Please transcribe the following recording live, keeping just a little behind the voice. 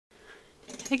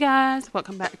Hey guys,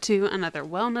 welcome back to another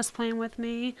wellness plan with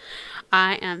me.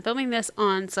 I am filming this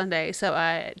on Sunday, so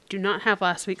I do not have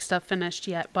last week's stuff finished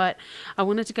yet, but I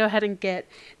wanted to go ahead and get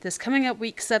this coming up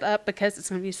week set up because it's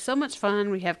going to be so much fun.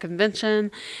 We have convention,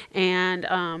 and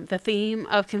the theme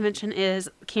of convention is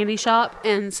candy shop,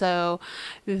 and so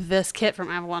this kit from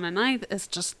Avalon Ninth is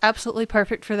just absolutely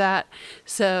perfect for that.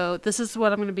 So this is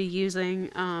what I'm going to be using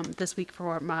this week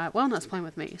for my wellness plan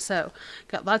with me. So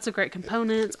got lots of great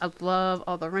components. I love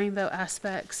all the rainbow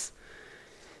aspects.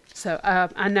 So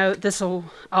I know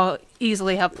I'll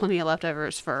easily have plenty of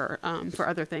leftovers for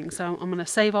other things. So I'm going to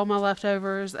save all my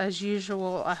leftovers as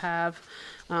usual. I have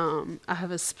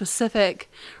a specific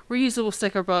reusable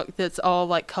sticker book that's all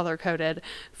like color coded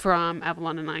from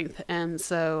Avalon Ninth, and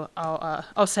so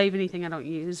I'll save anything I don't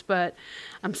use. But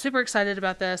I'm super excited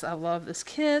about this. I love this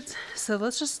kit. So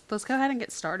let's go ahead and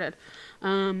get started. I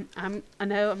know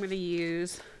I'm going to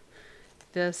use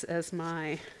this as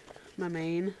my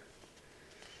main,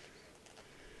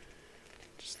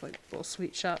 just like a little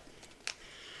sweet shop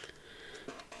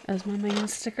as my main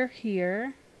sticker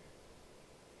here.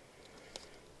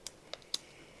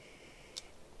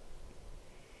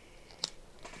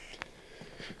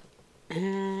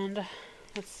 And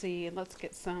let's see, let's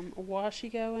get some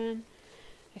washi going.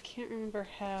 I can't remember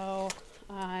how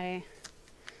I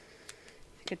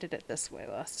think I did it this way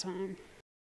last time.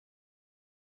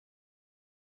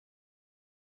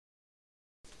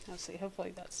 Let's see,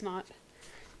 hopefully that's not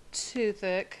too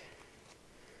thick.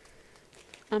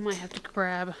 I might have to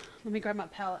let me grab my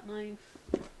palette knife,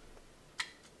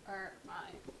 or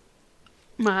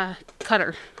my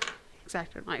cutter,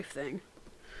 X-Acto knife thing.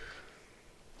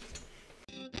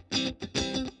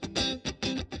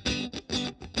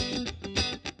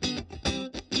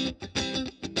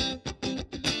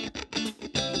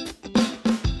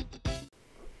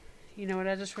 You know what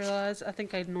I just realized? I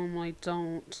think I normally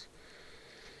don't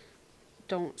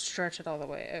stretch it all the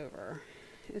way over,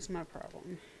 is my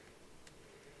problem.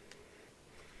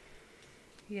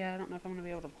 Yeah, I don't know if I'm going to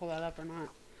be able to pull that up or not.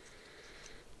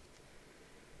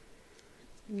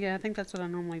 Yeah, I think that's what I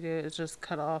normally do, is just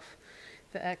cut off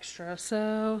the extra.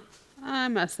 So I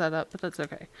messed that up, but that's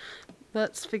okay.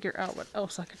 Let's figure out what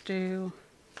else I could do.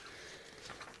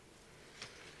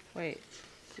 Wait,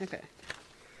 okay.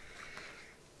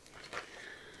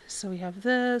 So we have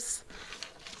this.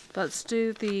 Let's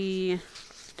do the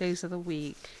days of the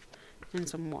week and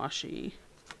some washi.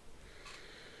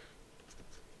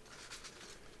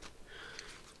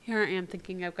 Here I am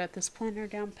thinking I've got this planner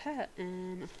down pat,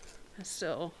 and I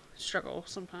still struggle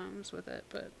sometimes with it,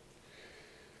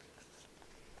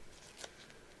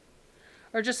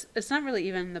 or just, it's not really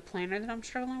even the planner that I'm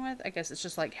struggling with. I guess it's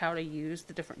just like how to use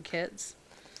the different kits.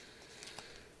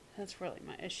 That's really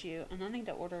my issue. And I need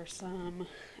to order some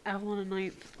Avalon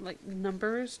Ninth like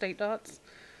numbers, date dots,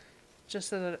 just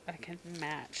so that I can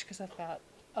match, because I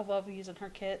love using her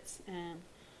kits. And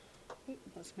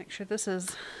let's make sure this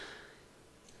is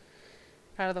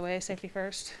out of the way, safety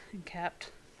first, and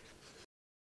capped.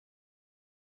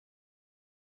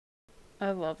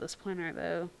 I love this planner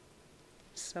though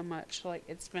so much. Like,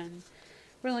 it's been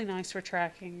really nice for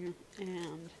tracking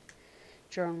and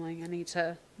journaling. I need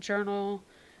to journal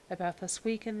about this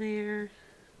week in there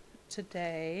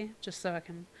today, just so I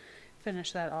can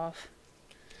finish that off.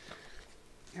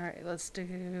 Alright, let's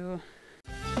do...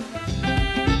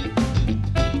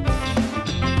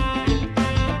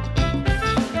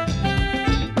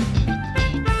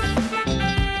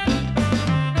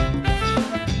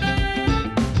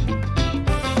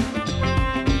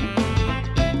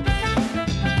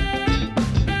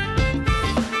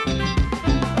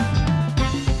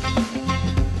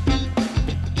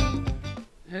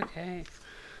 Okay,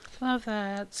 love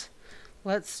that.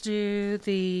 Let's do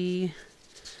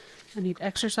I need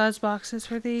exercise boxes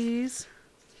for these.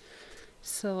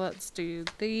 So let's do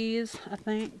these, I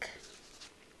think.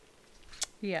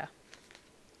 Yeah.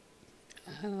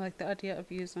 I like the idea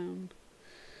of using,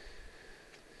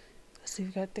 let's see,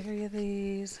 we've got 3 of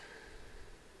these.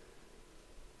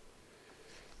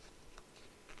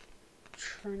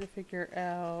 Trying to figure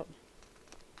out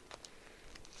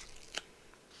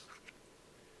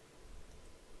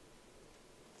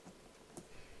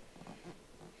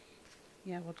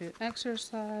yeah, we'll do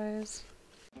exercise.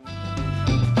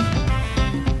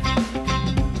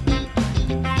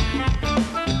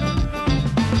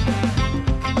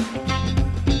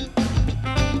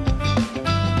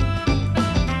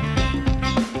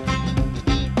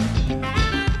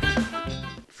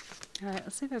 Alright,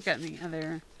 let's see if I've got any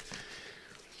other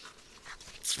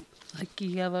like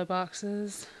yellow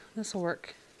boxes. This will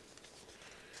work.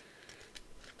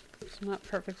 It's not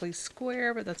perfectly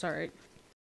square, but that's alright.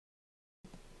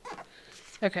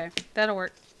 Okay, that'll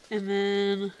work. And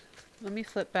then let me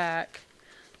flip back.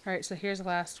 All right, so here's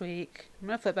last week. I'm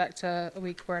gonna flip back to a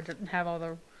week where I didn't have all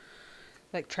the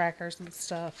like trackers and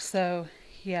stuff. So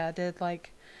yeah, I did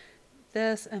like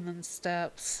this and then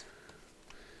steps.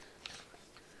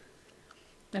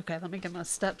 Okay, let me get my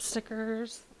step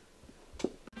stickers.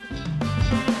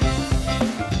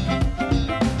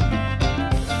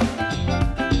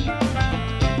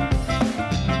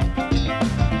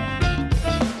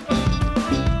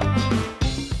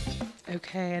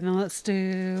 Okay, now let's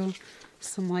do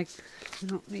some like, we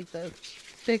don't need the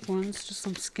big ones, just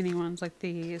some skinny ones like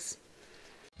these.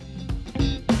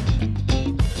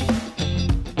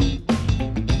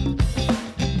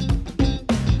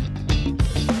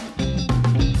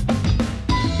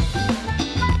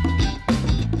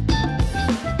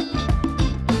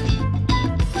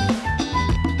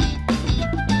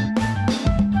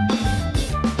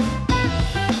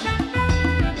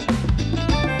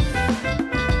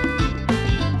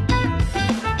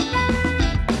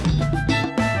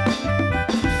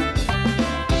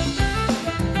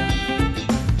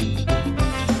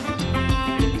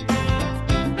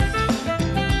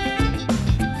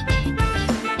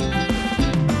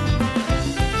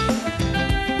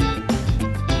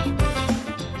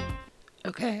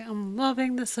 Okay, I'm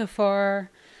loving this so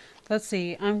far. Let's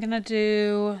see, I need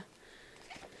to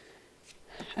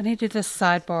do this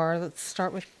sidebar. Let's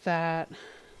start with that.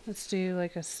 Let's do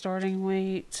like a starting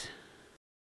weight.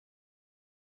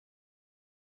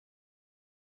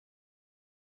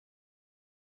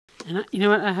 And you know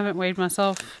what? I haven't weighed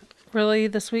myself really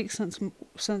this week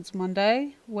since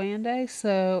Monday, weigh-in day,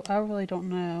 so I really don't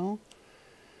know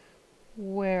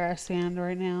where I stand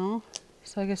right now.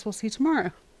 So I guess we'll see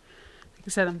tomorrow. Like I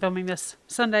said, I'm filming this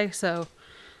Sunday, so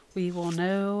we will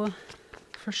know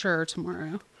for sure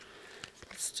tomorrow.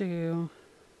 Let's do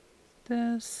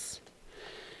this.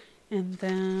 And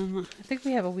then I think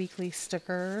we have a weekly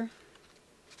sticker.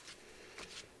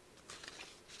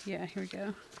 Yeah, here we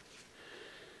go.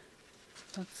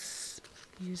 Let's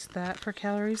use that for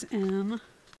calories in.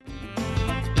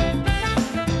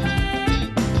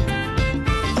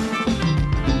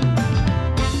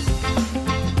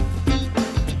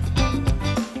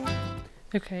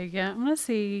 Okay, yeah, I'm going to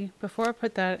see, before I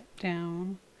put that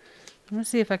down, I'm going to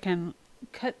see if I can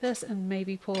cut this and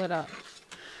maybe pull it up.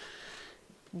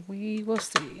 We will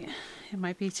see. It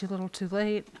might be too little too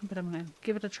late, but I'm going to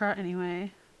give it a try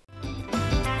anyway.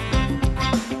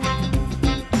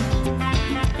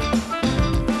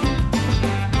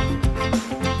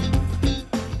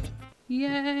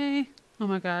 Yay! Oh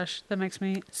my gosh, that makes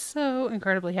me so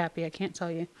incredibly happy. I can't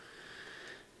tell you.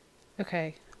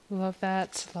 Okay, love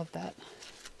that, love that.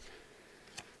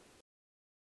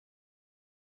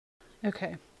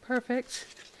 Okay, perfect.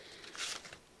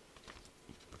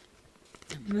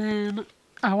 And then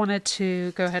I wanted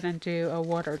to go ahead and do a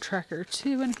water tracker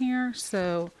too in here,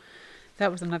 so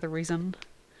that was another reason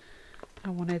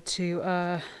I wanted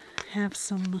to have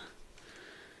some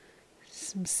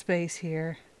space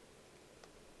here.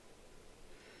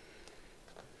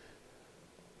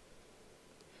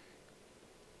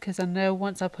 Because I know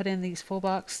once I put in these full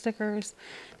box stickers,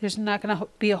 there's not going to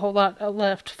be a whole lot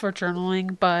left for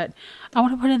journaling, but I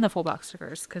want to put in the full box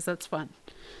stickers because that's fun.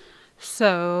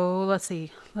 So let's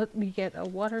see. Let me get a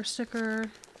water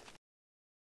sticker.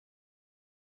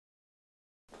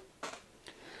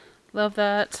 Love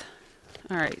that.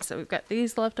 All right, so we've got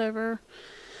these left over.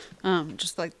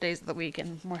 Just like days of the week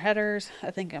and more headers. I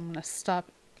think I'm going to stop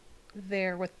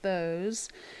there with those.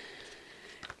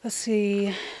 Let's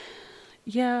see.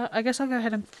 Yeah, I guess I'll go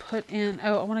ahead and put in,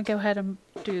 I want to go ahead and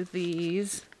do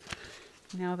these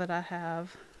now that I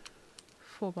have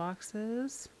full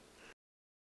boxes.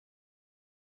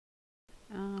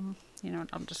 You know what,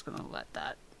 I'm just going to let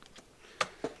that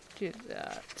do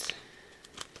that.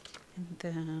 And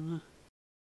then,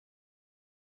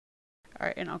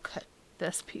 alright, and I'll cut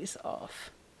this piece off.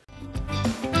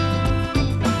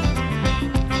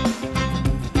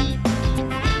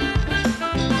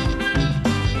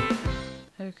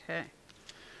 Okay.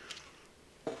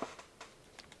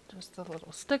 Just a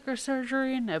little sticker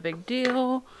surgery, no big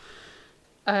deal.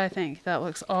 I think that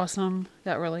looks awesome.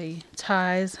 That really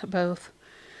ties both,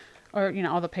 or you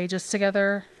know, all the pages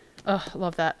together. Oh,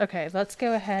 love that. Okay, let's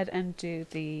go ahead and do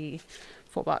the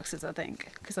full boxes, I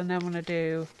think, because I know I'm going to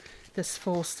do this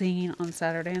full scene on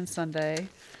Saturday and Sunday.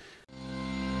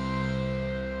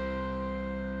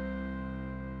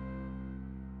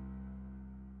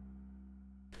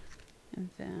 And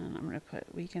then I'm going to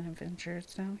put Weekend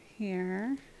Adventures down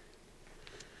here.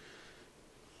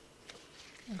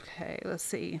 Okay, let's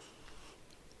see.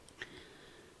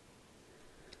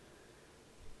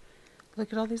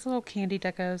 Look at all these little candy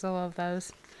decos. I love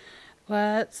those.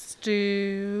 Let's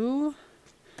do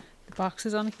the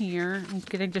boxes on here. I'm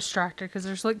getting distracted because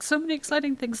there's like so many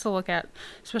exciting things to look at.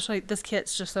 Especially this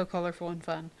kit's just so colorful and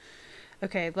fun.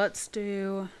 Okay, let's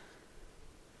do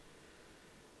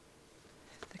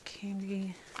the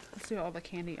candy. Let's do all the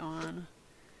candy on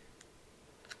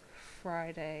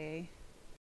Friday.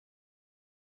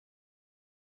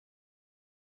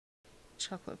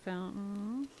 Chocolate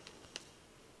fountain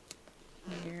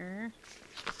here,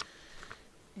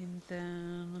 and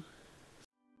then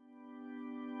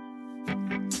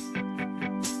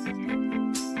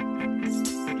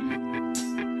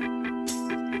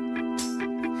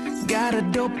got a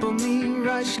dopamine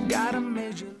rush, got a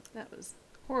major. That was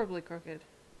horribly crooked.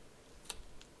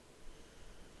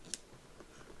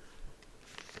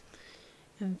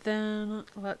 And then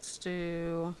let's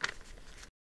do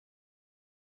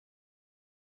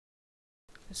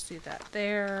that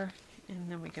there,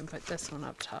 and then we can put this one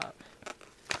up top.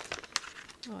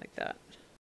 I like that.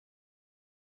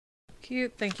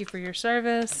 Cute. Thank you for your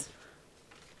service.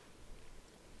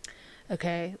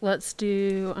 Okay, let's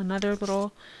do another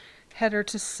little header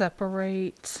to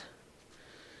separate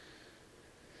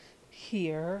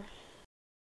here,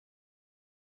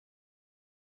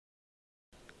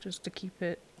 just to keep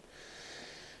it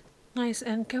nice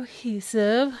and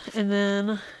cohesive. And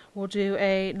then we'll do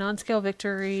a non-scale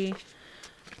victory.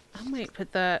 I might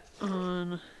put that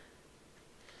on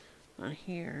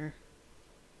here.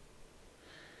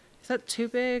 Is that too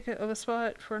big of a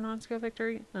spot for a non-scale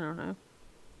victory? I don't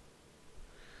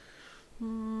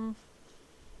know.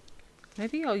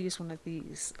 Maybe I'll use one of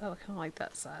these. Oh, I kind of like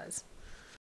that size.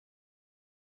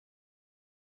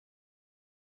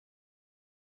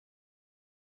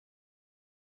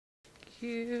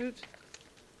 Cute.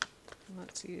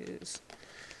 Let's use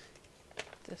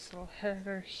this little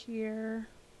header here.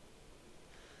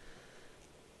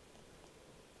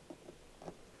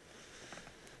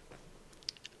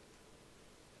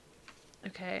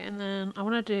 Okay, and then I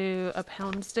want to do a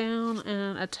pounds down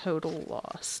and a total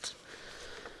lost.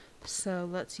 So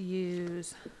let's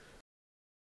use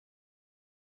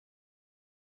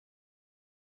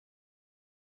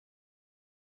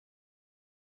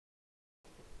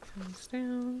pounds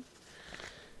down.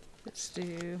 Let's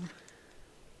do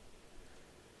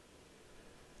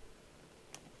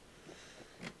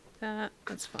that.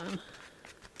 That's fun.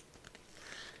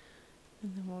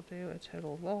 And then we'll do a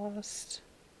total lost.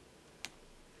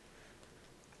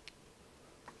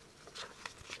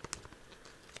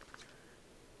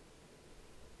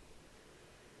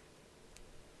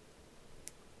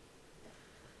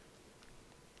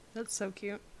 That's so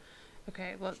cute.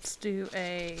 Okay, let's do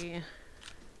a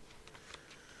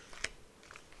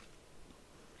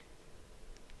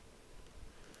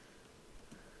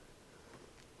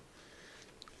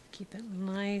keep it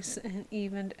nice and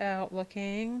evened out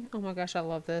looking. Oh my gosh, I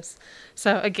love this.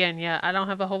 So again, yeah, I don't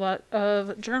have a whole lot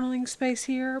of journaling space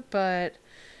here, but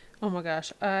oh my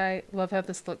gosh, I love how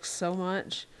this looks so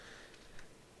much.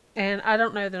 And I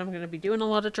don't know that I'm going to be doing a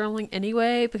lot of journaling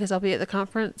anyway because I'll be at the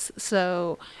conference,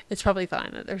 so it's probably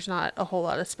fine that there's not a whole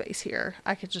lot of space here.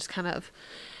 I could just kind of,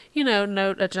 you know,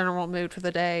 note a general mood for the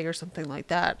day or something like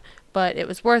that. But it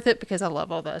was worth it because I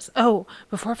love all this. Oh,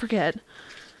 before I forget,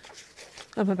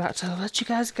 I'm about to let you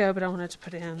guys go, but I wanted to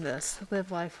put in this.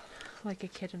 Live life like a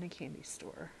kid in a candy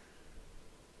store.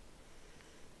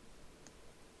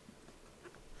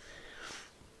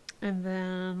 And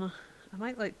then I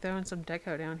might like throw in some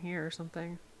deco down here or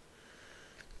something.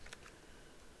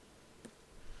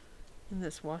 In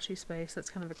this washy space, that's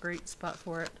kind of a great spot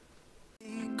for it.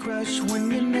 Crush when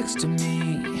you're next to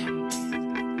me.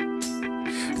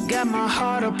 Got my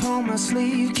heart upon my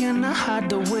sleeve. Can I hide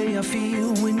the way I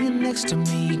feel when you're next to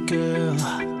me, girl?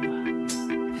 Got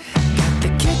the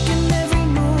kick in every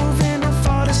move and I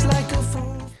fought us like a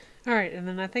fool. Alright, and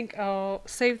then I think I'll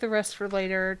save the rest for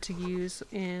later to use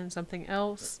in something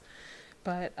else.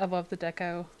 But I love the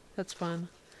deco. That's fun.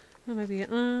 Oh, maybe,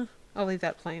 I'll leave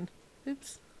that plain.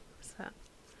 Oops. What's that?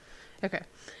 Okay.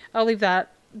 I'll leave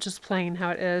that just plain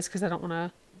how it is because I don't want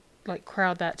to like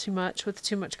crowd that too much with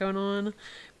too much going on.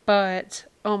 But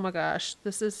oh my gosh,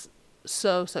 this is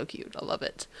so cute. I love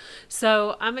it.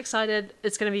 So I'm excited.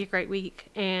 It's going to be a great week.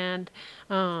 And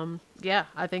yeah,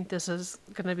 I think this is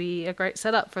going to be a great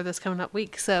setup for this coming up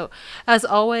week. So as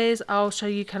always, I'll show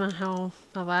you kind of how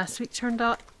the last week turned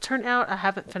out. I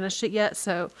haven't finished it yet,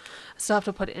 so I still have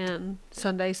to put in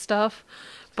Sunday stuff.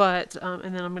 But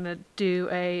and then I'm going to do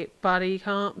a body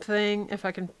comp thing if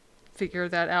I can figure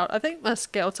that out. I think my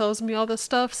scale tells me all this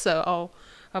stuff, so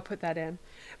I'll put that in.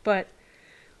 But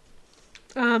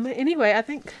anyway, I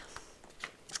think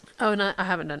Oh, and I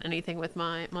haven't done anything with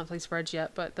my monthly spreads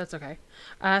yet, but that's okay.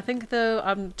 I think, though,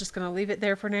 I'm just going to leave it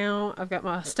there for now. I've got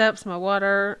my steps, my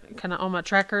water, kind of all my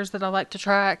trackers that I like to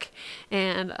track,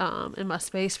 and in my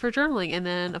space for journaling. And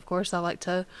then, of course, I like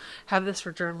to have this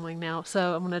for journaling now.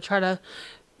 So I'm going to try to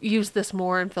use this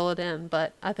more and fill it in,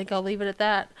 but I think I'll leave it at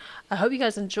that. I hope you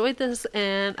guys enjoyed this,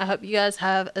 and I hope you guys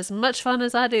have as much fun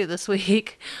as I do this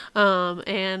week.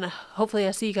 And hopefully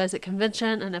I see you guys at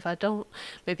convention, and if I don't,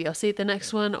 maybe I'll see you at the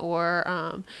next one,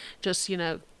 or just, you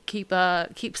know, keep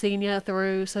seeing you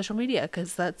through social media,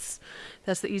 because that's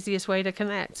the easiest way to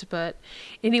connect. But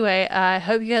anyway, I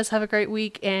hope you guys have a great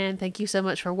week, and thank you so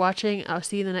much for watching. I'll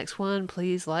see you in the next one.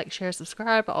 Please like, share,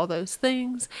 subscribe, all those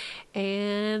things,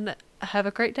 and have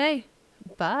a great day.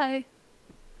 Bye.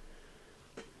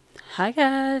 Hi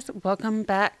guys, welcome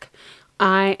back.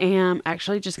 I am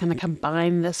actually just going to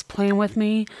combine this plan with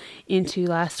me into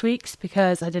last week's,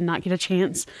 because I did not get a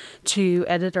chance to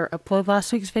edit or upload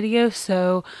last week's video.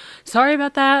 So sorry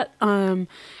about that.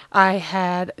 I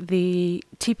had the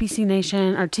TPC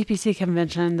Nation or TPC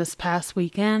convention this past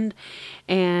weekend.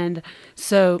 And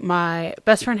so my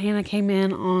best friend Hannah came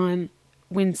in on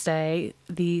Wednesday,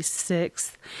 the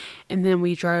 6th, and then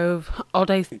we drove all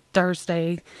day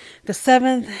Thursday, the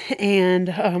 7th,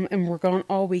 and we're gone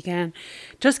all weekend.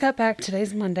 Just got back.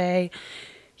 Today's Monday.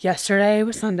 Yesterday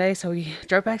was Sunday, so we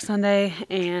drove back Sunday,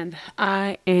 and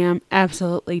I am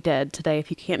absolutely dead today. If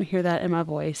you can't hear that in my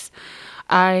voice,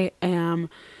 I am.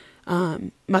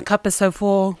 My cup is so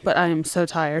full, but I am so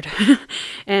tired,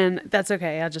 and that's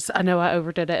okay. I know I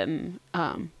overdid it, and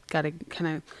gotta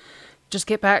kind of just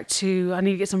get back to, I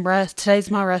need to get some rest. Today's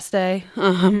my rest day.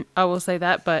 I will say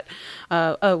that, but,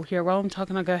 here, while I'm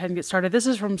talking, I'll go ahead and get started. This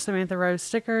is from Samantha Rose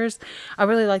Stickers. I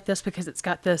really like this because it's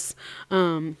got this,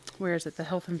 where is it? The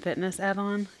health and fitness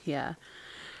add-on. Yeah.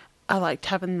 I liked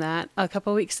having that a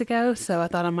couple weeks ago, so I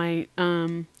thought I might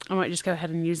just go ahead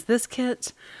and use this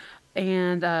kit.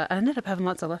 And, I ended up having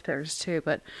lots of leftovers too,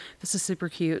 but this is super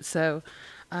cute. So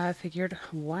I figured,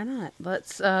 why not?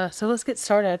 Let's get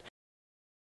started.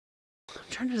 I'm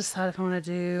trying to decide if I want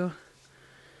to do,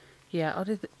 yeah, I'll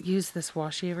use this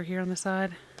washi over here on the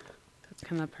side. That's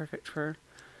kind of perfect for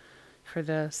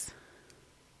this.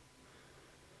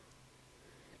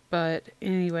 But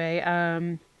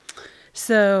anyway,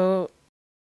 so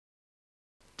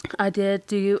I did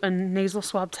do a nasal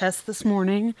swab test this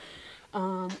morning,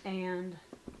 and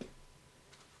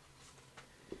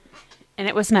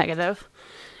it was negative.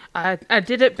 I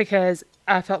did it because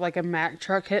I felt like a Mack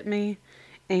truck hit me.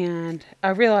 And I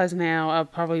realize now I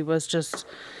probably was just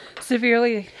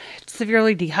severely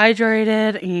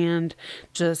dehydrated and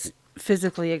just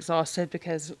physically exhausted,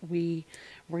 because we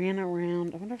ran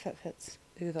around. I wonder if that fits.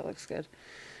 Ooh, that looks good.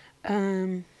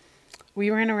 We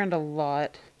ran around a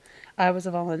lot. I was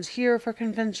a volunteer for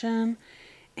convention,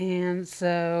 and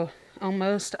so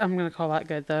almost, I'm going to call that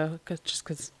good though,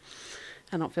 because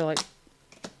I don't feel like,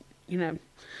 I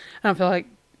don't feel like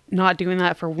not doing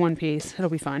that for one piece. It'll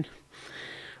be fine.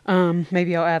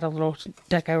 Maybe I'll add a little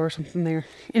deco or something there.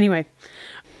 Anyway,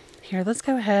 here, let's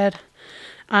go ahead.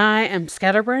 I am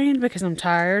scatterbrained because I'm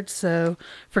tired, so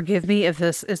forgive me if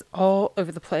this is all over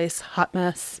the place. Hot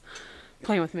mess.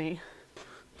 Playing with me.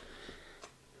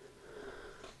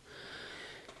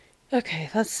 Okay,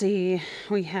 let's see.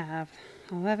 We have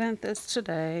 11th is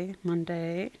today,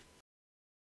 Monday.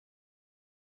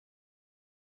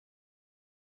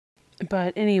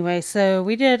 But anyway, so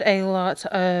we did a lot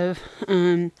of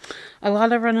running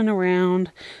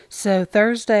around. So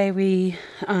Thursday we,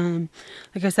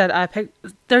 like I said,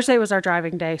 Thursday was our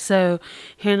driving day. So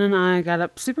Hannah and I got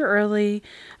up super early,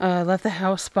 left the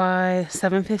house by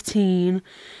 7:15.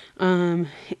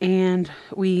 And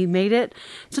we made it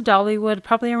to Dollywood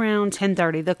probably around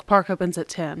 10:30. The park opens at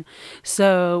 10.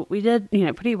 So we did,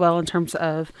 pretty well in terms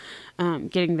of,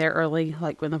 getting there early,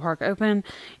 like when the park opened.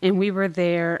 And we were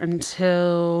there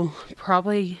until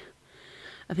probably,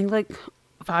 I think like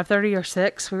 5:30 or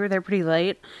 6. We were there pretty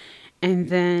late. And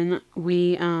then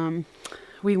we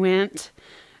went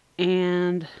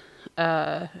and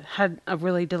had a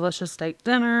really delicious steak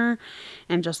dinner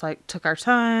and just like took our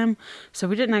time. So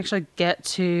we didn't get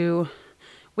to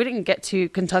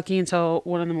Kentucky until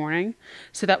 1 a.m.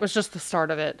 So that was just the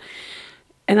start of it.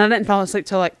 And I didn't fall asleep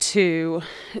till like 2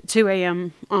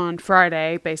 a.m. on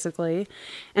Friday, basically.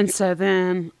 And so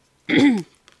then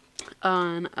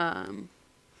on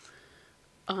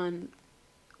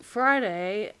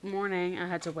Friday morning, I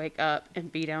had to wake up and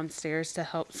be downstairs to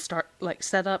help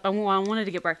set up. I wanted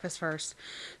to get breakfast first.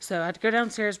 So I had to go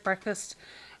downstairs, breakfast.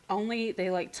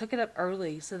 They took it up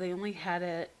early. So they only had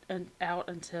it out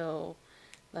until,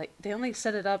 they only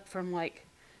set it up from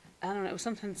I don't know, it was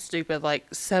something stupid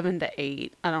like 7 to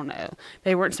 8. I don't know.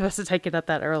 They weren't supposed to take it up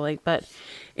that early, but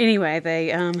anyway, they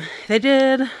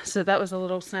did. So that was a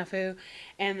little snafu.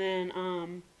 And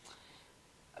then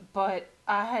but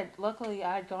luckily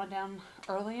I had gone down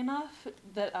early enough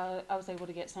that I was able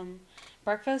to get some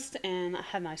breakfast, and I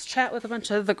had a nice chat with a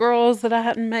bunch of the girls that I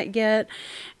hadn't met yet,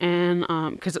 and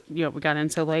because we got in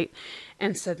so late,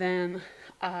 and so then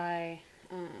I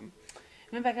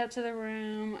went back up to the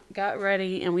room, got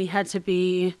ready, and we had to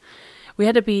be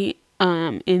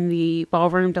in the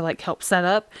ballroom to like help set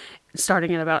up,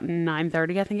 starting at about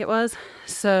 9:30, I think it was.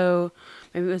 So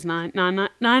maybe it was 9 or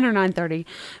 9:30,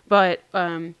 but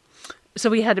so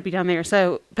we had to be down there.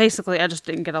 So basically, I just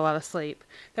didn't get a lot of sleep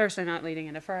Thursday night leading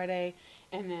into Friday,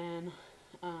 and then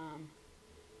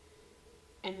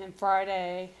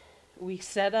Friday we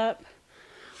set up.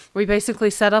 We basically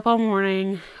set up all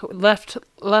morning, left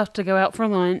to go out for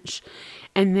lunch,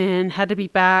 and then had to be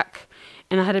back,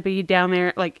 and I had to be down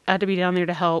there,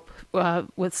 to help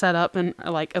with setup and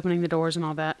like opening the doors and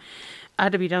all that. I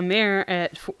had to be down there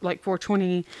at like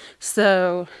 4:20,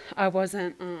 so I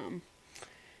wasn't, I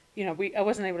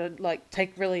wasn't able to like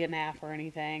take really a nap or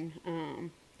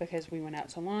anything, because we went out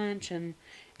to lunch and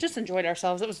just enjoyed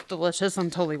ourselves. It was delicious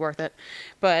and totally worth it.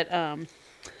 But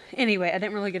anyway, I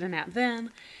didn't really get a nap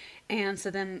then. And so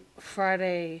then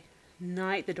Friday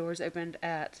night, the doors opened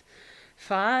at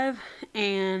 5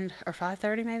 or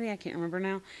 5:30 maybe, I can't remember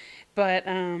now. But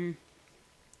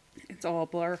it's all a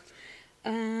blur.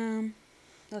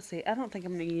 Let's see, I don't think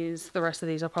I'm going to use the rest of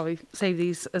these. I'll probably save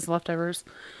these as leftovers.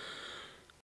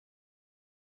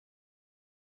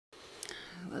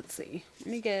 Let's see.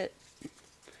 I'm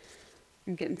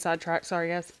getting sidetracked. Sorry,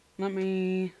 guys. Let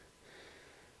me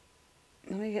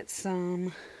get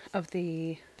some of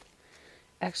the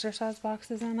exercise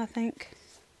boxes in, I think.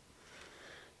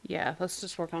 Yeah, let's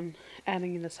just work on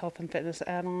adding in this health and fitness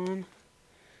add-on.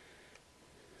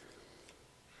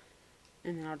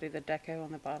 And then I'll do the deco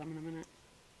on the bottom in a minute.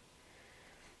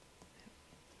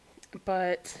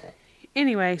 But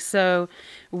anyway, so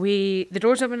the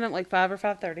doors opened at like 5 or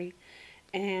 5:30.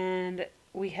 And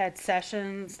we had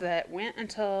sessions that went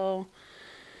until,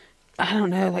 I don't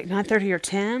know, like 9:30 or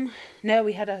 10. No,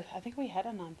 I think we had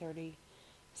a 9:30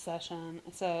 session.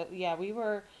 So yeah, we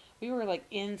were like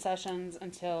in sessions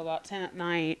until about 10 at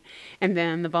night. And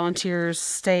then the volunteers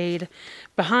stayed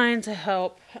behind to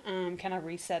help kind of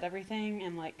reset everything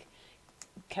and like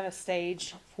kind of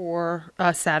stage for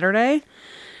Saturday,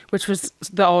 which was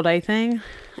the all day thing.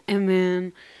 And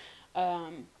then,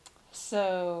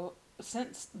 so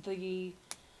since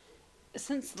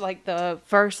like the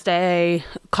first day,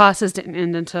 classes didn't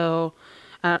end until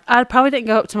I probably didn't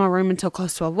go up to my room until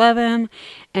close to 11,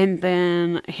 and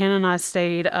then Hannah and I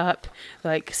stayed up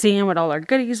like seeing what all our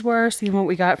goodies were, seeing what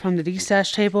we got from the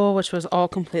D-Stash table, which was all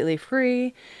completely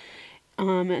free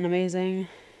and amazing.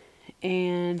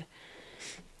 And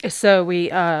so we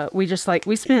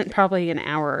spent probably an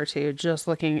hour or two just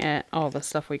looking at all the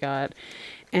stuff we got.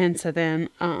 And so then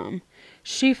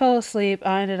she fell asleep.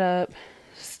 I ended up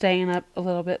staying up a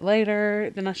little bit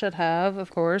later than I should have,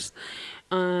 of course.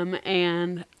 And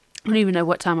I don't even know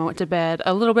what time I went to bed.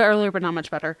 A little bit earlier, but not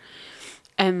much better.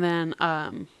 And then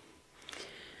I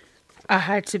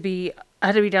had to be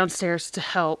downstairs to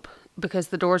help because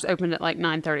the doors opened at like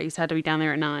 9:30, so I had to be down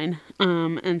there at 9.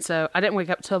 And so I didn't wake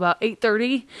up till about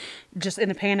 8:30, just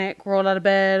in a panic, rolled out of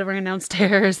bed, ran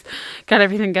downstairs, got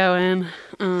everything going.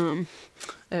 I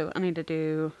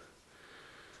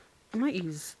might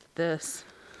use this.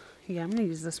 Yeah, I'm going to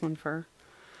use this one for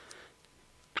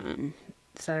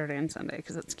Saturday and Sunday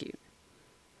because it's cute.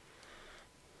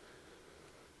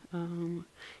 I'll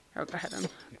go ahead and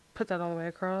put that all the way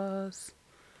across.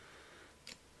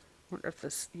 Wonder if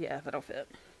this, yeah, that'll fit.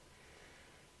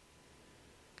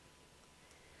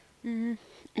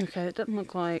 Okay, it doesn't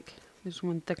look like there's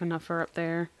one thick enough for up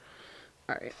there.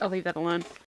 Alright, I'll leave that alone.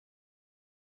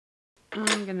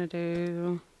 I'm gonna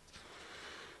do...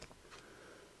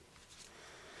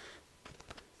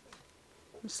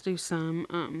 Let's do some,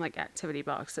 like activity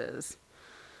boxes.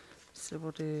 So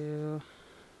we'll do...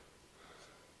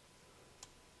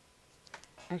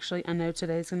 Actually, I know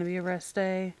today's gonna be a rest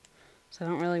day, so I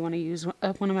don't really want to use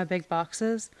up one of my big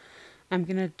boxes. I'm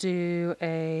gonna do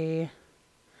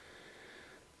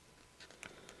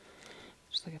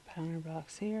just like a powder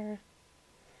box here.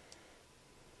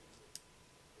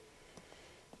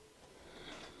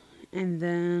 And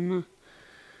then...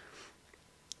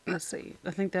 Let's see,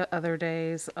 I think the other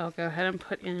days I'll go ahead and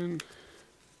put in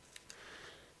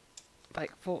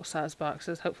like full-size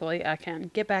boxes. Hopefully I can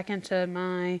get back into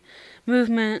my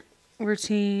movement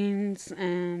routines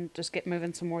and just get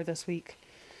moving some more this week.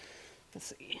 Let's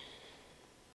see.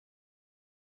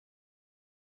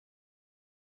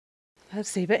 Let's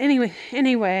see. But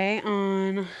anyway,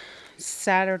 on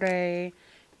Saturday,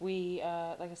 we,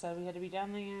 like I said, we had to be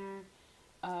down there.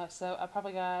 So I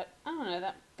probably got, I don't know,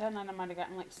 that night I might have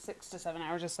gotten like 6 to 7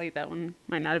 hours of sleep. That one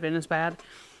might not have been as bad.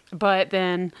 But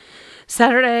then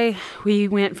Saturday, we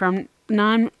went from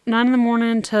 9 in the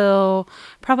morning till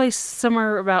probably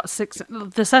somewhere about 6.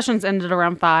 The sessions ended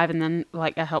around 5, and then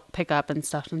like I helped pick up and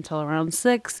stuff until around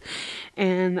 6.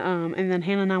 And then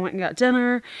Hannah and I went and got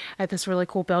dinner at this really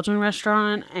cool Belgian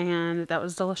restaurant, and that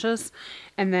was delicious.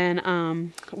 And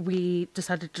then we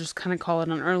decided to just kind of call it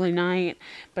an early night.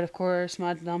 But of course,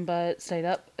 my dumb butt stayed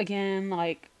up again,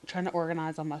 like trying to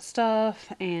organize all my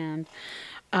stuff, and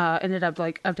ended up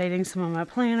like updating some of my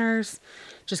planners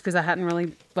just because I hadn't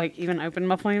really like even opened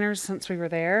my planners since we were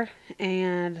there.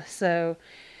 And so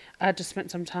I just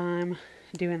spent some time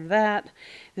doing that,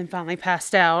 then finally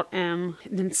passed out. And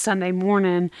then Sunday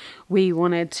morning we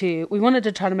wanted to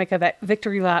try to make a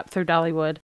victory lap through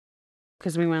Dollywood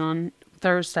because we went on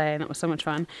Thursday and it was so much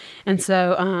fun. And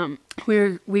so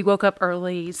we woke up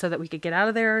early so that we could get out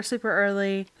of there super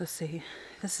early. Let's see.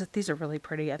 These are really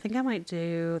pretty. I think I might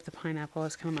do the pineapple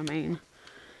as kind of my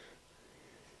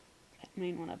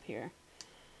main one up here.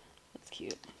 That's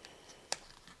cute.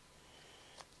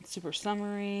 It's super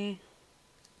summery.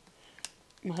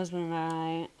 My husband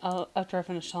and I, after I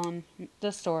finish telling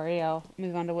this story, I'll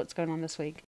move on to what's going on this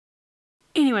week.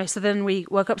 Anyway, so then we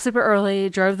woke up super early,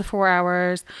 drove the 4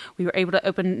 hours. We were able to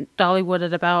open Dollywood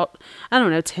at about,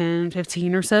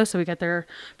 10:15 or so. So we got there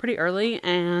pretty early,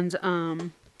 and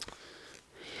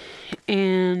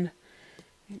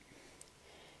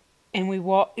we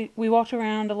walked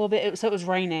around a little bit. So it was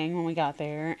raining when we got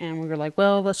there, and we were like,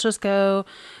 well, let's just go.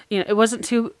 It wasn't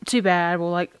too bad.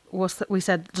 We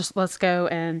said just let's go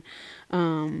and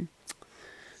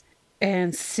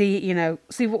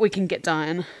see what we can get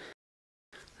done.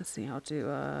 Let's see, I'll do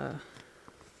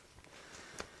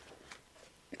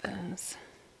this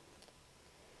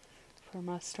for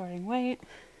my starting weight.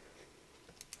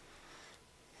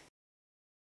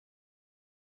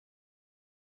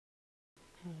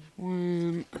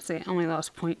 Let's see, I only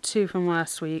lost 0.2 from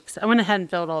last week. So I went ahead and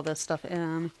filled all this stuff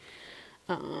in.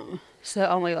 So I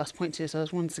only lost 0.2, so it was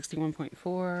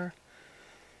 161.4.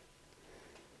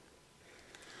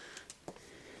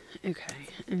 Okay,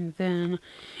 and then,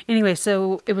 anyway,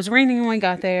 so it was raining when we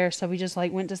got there, so we just,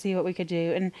 went to see what we could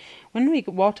do, and when we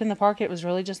walked in the park, it was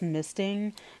really just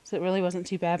misting, so it really wasn't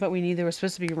too bad, but we knew there was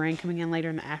supposed to be rain coming in later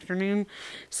in the afternoon,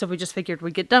 so we just figured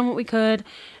we'd get done what we could,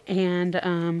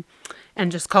 and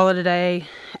just call it a day,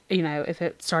 if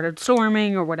it started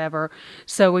storming or whatever.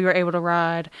 So we were able to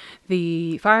ride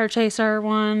the Fire Chaser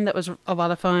one, that was a lot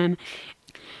of fun.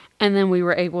 And then we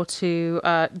were able to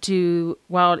do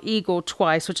Wild Eagle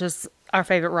twice, which is our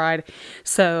favorite ride.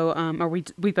 So, or we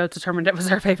both determined it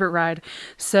was our favorite ride.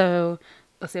 So,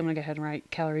 let's see, I'm going to go ahead and write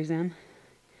calories in.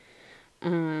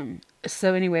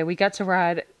 So anyway, we got to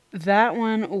ride that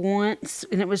one once,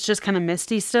 and it was just kind of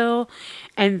misty still.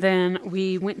 And then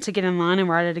we went to get in line and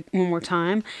ride it one more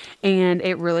time, and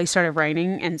it really started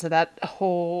raining. And so that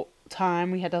whole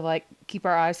time we had to keep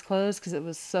our eyes closed because it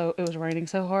was raining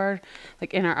so hard,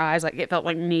 in our eyes, it felt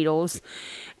like needles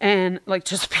and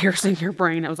just piercing your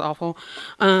brain. It was awful.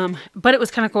 But it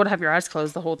was kind of cool to have your eyes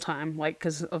closed the whole time,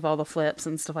 because of all the flips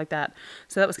and stuff like that.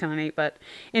 So that was kind of neat. But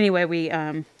anyway,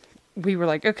 we were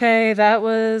like, okay, that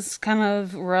was kind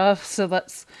of rough, so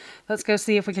let's go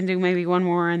see if we can do maybe one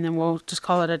more, and then we'll just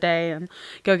call it a day and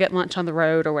go get lunch on the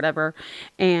road or whatever.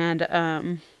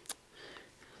 And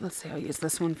let's see, I'll use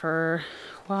this one for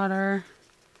water.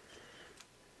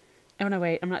 Oh no,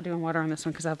 wait, I'm not doing water on this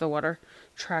one because I have the water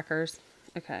trackers.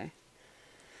 Okay.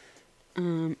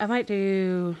 I might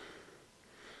do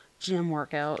gym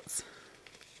workouts.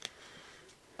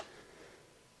 I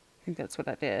think that's what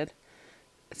I did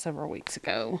several weeks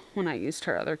ago when I used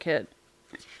her other kit.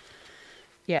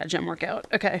 Yeah, gym workout.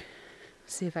 Okay.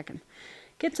 See if I can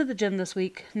get to the gym this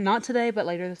week. Not today, but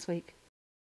later this week.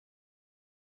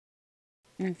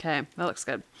 Okay, that looks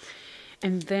good.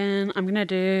 And then I'm going to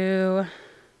do...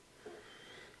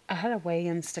 I had a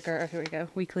weigh-in sticker. Oh, here we go.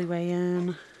 Weekly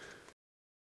weigh-in.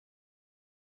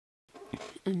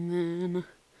 And then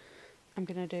I'm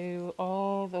going to do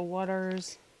all the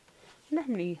waters. I wonder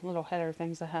how many little header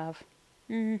things I have.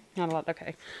 Not a lot.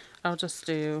 Okay. I'll just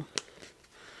do...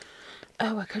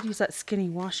 Oh, I could use that skinny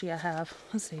washi I have.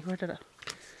 Let's see. Where did I...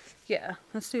 Yeah,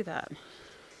 let's do that.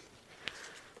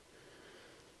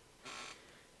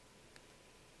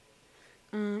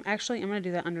 Actually, I'm going to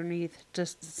do that underneath.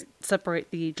 Just separate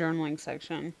the journaling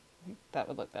section. That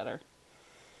would look better.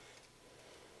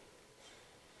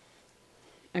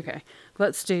 Okay,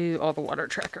 let's do all the water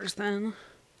trackers then.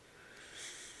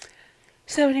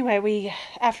 So anyway, we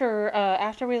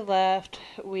after we left,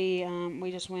 we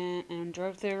just went and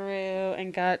drove through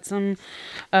and got some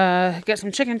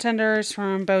chicken tenders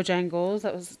from Bojangles.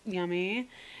 That was yummy,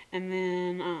 and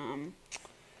then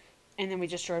we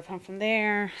just drove home from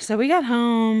there. So we got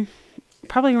home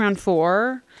probably around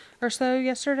 4 or so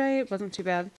yesterday. It wasn't too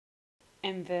bad,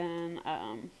 and then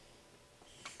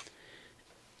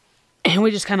and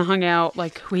we just kind of hung out.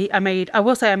 Like I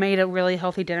will say I made a really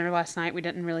healthy dinner last night. We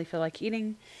didn't really feel like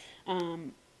eating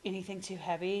anything too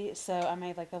heavy. So I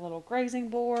made like a little grazing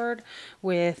board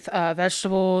with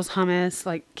vegetables, hummus,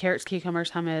 like carrots,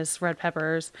 cucumbers, hummus, red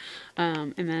peppers,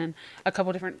 and then a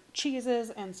couple different cheeses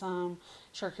and some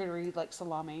charcuterie like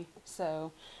salami.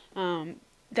 So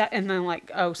that, and then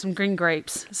like, some green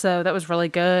grapes. So that was really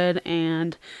good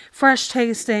and fresh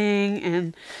tasting.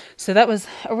 And so that was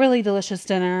a really delicious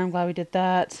dinner. I'm glad we did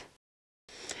that.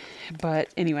 But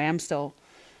anyway, I'm still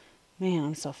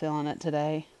feeling it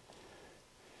today.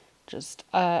 Just,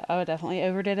 I definitely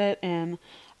overdid it. And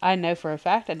I know for a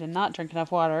fact I did not drink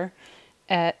enough water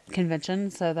at convention.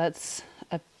 So that's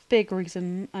a big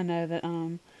reason I know that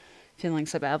I'm feeling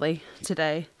so badly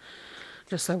today.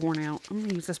 Just so worn out. I'm going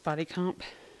to use this body comp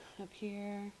up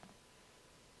here.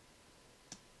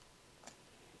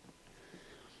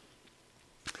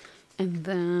 And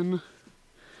then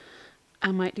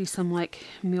I might do some like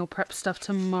meal prep stuff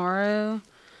tomorrow.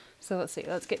 So let's see.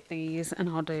 Let's get these and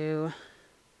I'll do...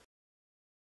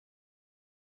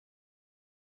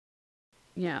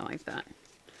 Yeah, like that.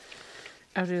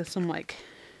 I'll do some like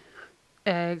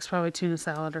eggs, probably tuna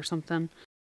salad or something.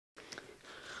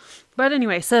 But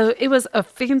anyway, so it was a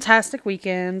fantastic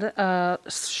weekend.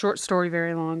 Short story,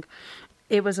 very long.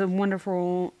 It was a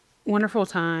wonderful, wonderful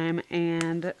time,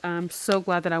 and I'm so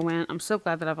glad that I went. I'm so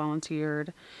glad that I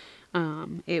volunteered.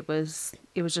 It was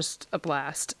just a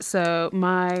blast. So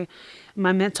my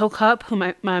mental cup,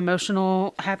 my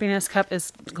emotional happiness cup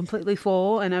is completely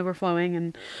full and overflowing,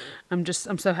 and I'm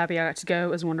so happy I got to go.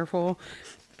 It was wonderful.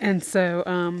 And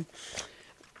so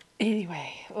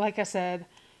anyway, like I said,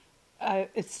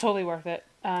 it's totally worth it.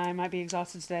 I might be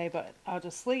exhausted today, but I'll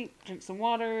just sleep, drink some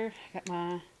water.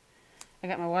 I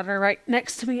got my water right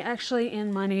next to me, actually,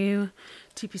 in my new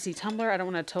TPC tumbler. I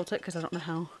don't want to tilt it because I don't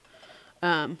know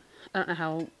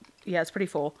how, yeah, it's pretty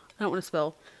full. I don't want to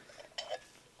spill.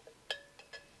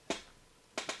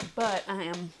 But I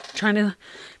am trying to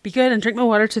be good and drink my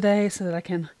water today so that I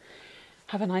can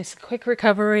have a nice quick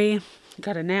recovery.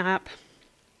 Got a nap.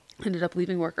 Ended up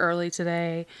leaving work early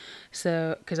today,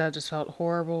 so because I just felt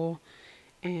horrible,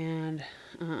 and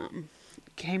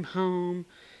came home,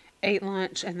 ate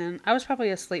lunch, and then I was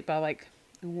probably asleep by like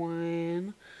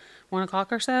 1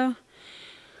 o'clock or so,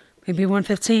 maybe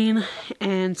 1:15,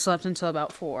 and slept until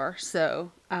about 4.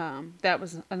 So that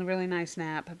was a really nice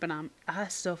nap. But I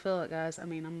still feel it, guys. I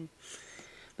mean, I'm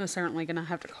most certainly gonna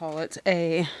have to call it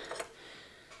a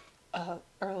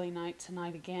early night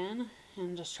tonight again,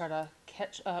 and just try to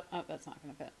catch up. Oh, that's not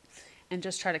going to fit. And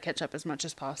just try to catch up as much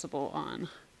as possible on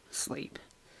sleep.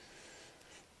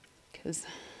 Because,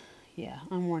 yeah,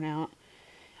 I'm worn out.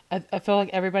 I feel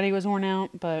like everybody was worn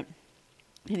out, but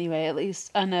anyway, at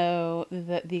least I know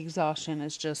that the exhaustion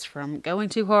is just from going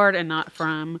too hard and not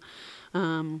from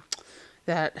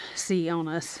that sea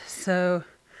illness. So,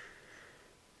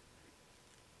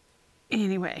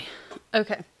 anyway,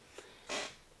 okay.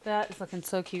 That is looking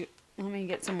so cute. Let me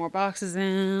get some more boxes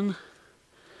in.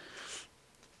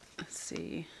 Let's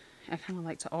see. I kind of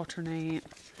like to alternate.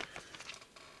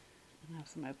 I have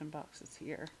some open boxes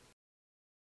here.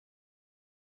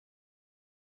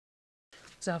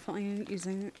 Definitely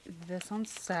using this on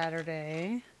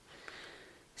Saturday.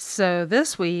 So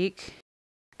this week,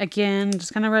 again,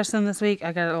 just kind of resting this week.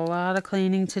 I got a lot of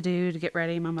cleaning to do to get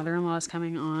ready. My mother-in-law is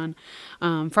coming on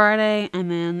Friday, and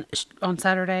then on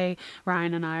Saturday,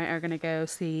 Ryan and I are going to go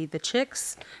see the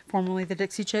Chicks, formerly the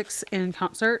Dixie Chicks, in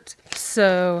concert.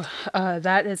 So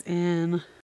that's in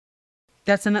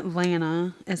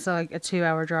Atlanta. It's like a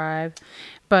 2-hour drive,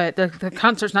 but the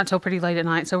concert's not till pretty late at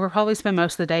night. So we'll probably spend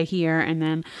most of the day here, and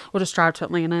then we'll just drive to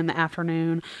Atlanta in the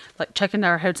afternoon, like check into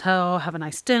our hotel, have a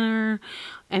nice dinner,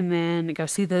 and then go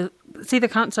see the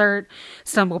concert,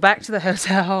 stumble back to the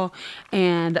hotel,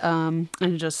 and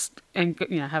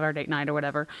have our date night or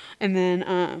whatever, and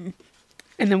then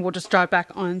we'll just drive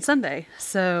back on Sunday.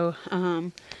 So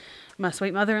my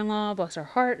sweet mother-in-law, bless her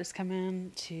heart, is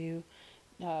coming to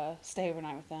stay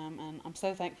overnight with them, and I'm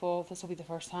so thankful. This will be the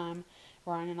first time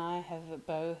Ryan and I have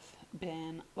both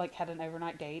been had an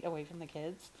overnight date away from the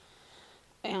kids.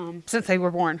 since they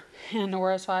were born. And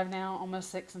Nora's 5 now, almost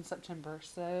 6 in September.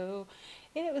 So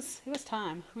it was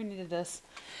time. We needed this.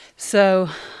 So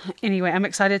anyway, I'm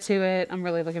excited to it. I'm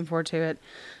really looking forward to it.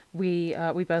 We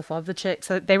both love the Chicks.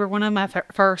 So they were one of my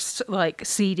first like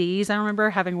CDs. I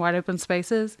remember having Wide Open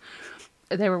Spaces.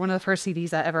 They were one of the first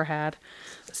CDs I ever had.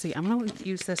 Let's see, I'm going to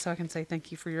use this so I can say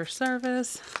thank you for your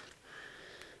service.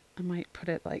 I might put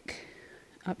it like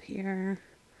up here.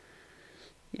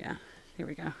 Yeah, here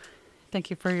we go. Thank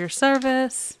you for your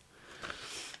service.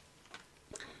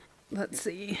 Let's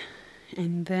see.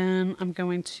 And then I'm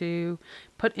going to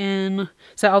put in,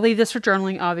 so I'll leave this for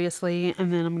journaling, obviously.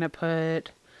 And then I'm going to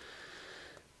put,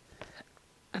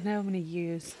 I know I'm going to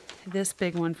use this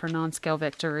big one for non-scale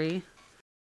victory.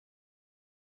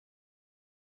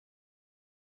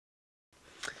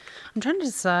 I'm trying to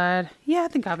decide. Yeah, I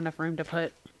think I have enough room to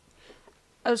put.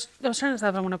 I was trying to decide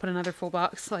if I want to put another full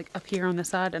box like up here on this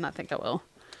side, and I think I will.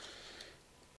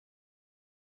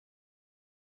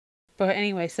 But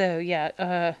anyway, so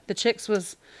yeah, the Chicks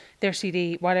was their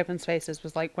CD. Wide Open Spaces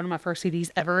was like one of my first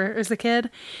CDs ever as a kid,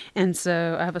 and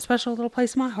so I have a special little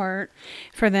place in my heart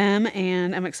for them,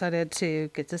 and I'm excited to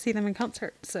get to see them in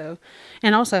concert. So,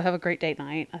 and also have a great date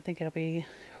night. I think it'll be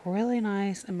really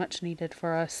nice and much needed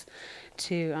for us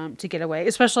to get away,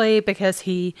 especially because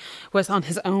he was on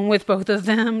his own with both of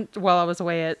them while I was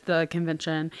away at the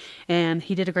convention, and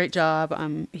he did a great job.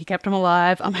 He kept them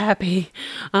alive. I'm happy.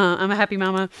 I'm a happy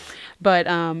mama. But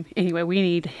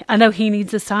anyway, I know he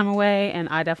needs this time away, and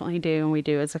I definitely do, and we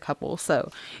do as a couple,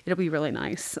 so it'll be really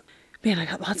nice. Man, I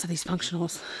got lots of these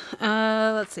functionals.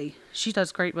 Let's see. She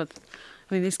does great with,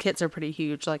 I mean, these kits are pretty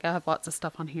huge. Like, I have lots of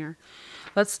stuff on here.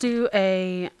 Let's do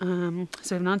a, so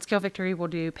we have non-scale victory. We'll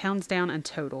do pounds down and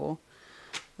total.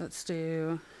 Let's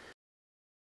do,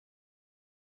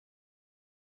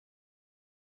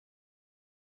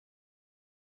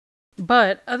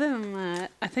 but other than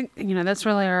that, I think, that's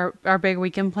really our big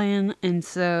weekend plan. And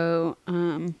so,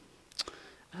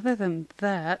 other than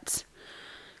that,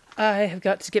 I have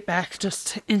got to get back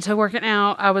just into working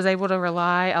out. I was able to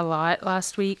rely a lot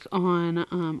last week on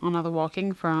all the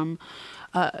walking from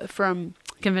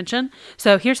convention.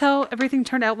 So here's how everything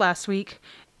turned out last week.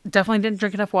 Definitely didn't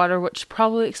drink enough water, which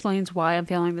probably explains why I'm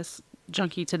feeling this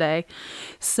junky today.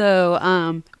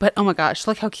 So, but oh my gosh,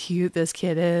 look how cute this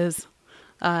kid is.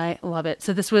 I love it.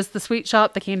 So this was the sweet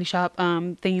shop, the candy shop,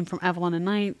 theme from Avalon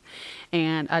Ninth.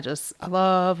 And I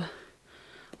love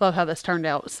how this turned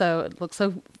out. So it looks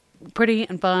so pretty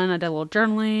and fun. I did a little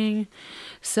journaling.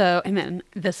 So, and then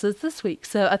this is this week.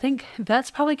 So I think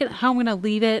that's probably how I'm going to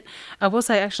leave it. I will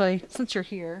say, actually, since you're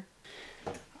here.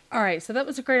 All right. So that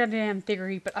was a great idea in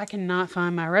theory, but I cannot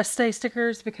find my rest day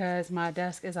stickers because my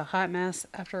desk is a hot mess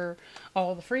after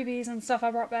all the freebies and stuff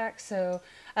I brought back. So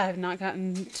I have not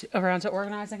gotten around to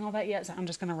organizing all that yet. So I'm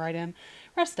just going to write in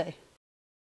rest day.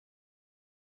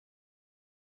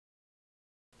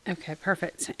 Okay,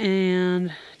 perfect.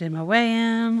 And did my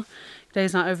weigh-in.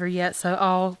 Day's not over yet,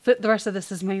 so the rest of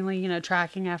this is mainly,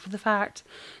 tracking after the fact.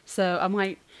 So I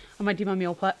might do my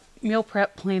meal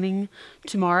prep planning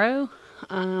tomorrow.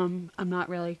 I'm not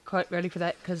really quite ready for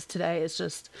that because today is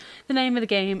just, the name of the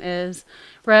game is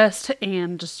rest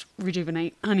and just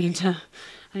rejuvenate. I need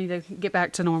to get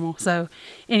back to normal. So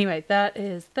anyway, that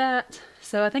is that.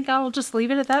 So I think I'll just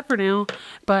leave it at that for now.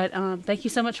 But thank you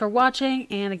so much for watching.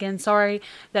 And again, sorry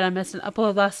that I missed an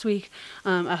upload last week.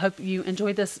 I hope you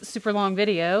enjoyed this super long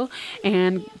video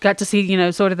and got to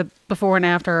see, sort of the before and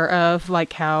after of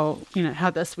like how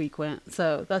this week went.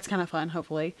 So that's kind of fun,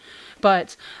 hopefully.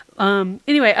 But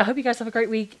anyway, I hope you guys have a great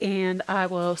week, and I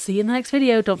will see you in the next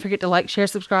video. Don't forget to like, share,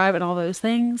 subscribe, and all those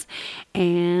things.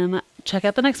 And check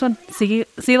out the next one. See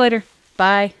you later.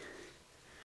 Bye.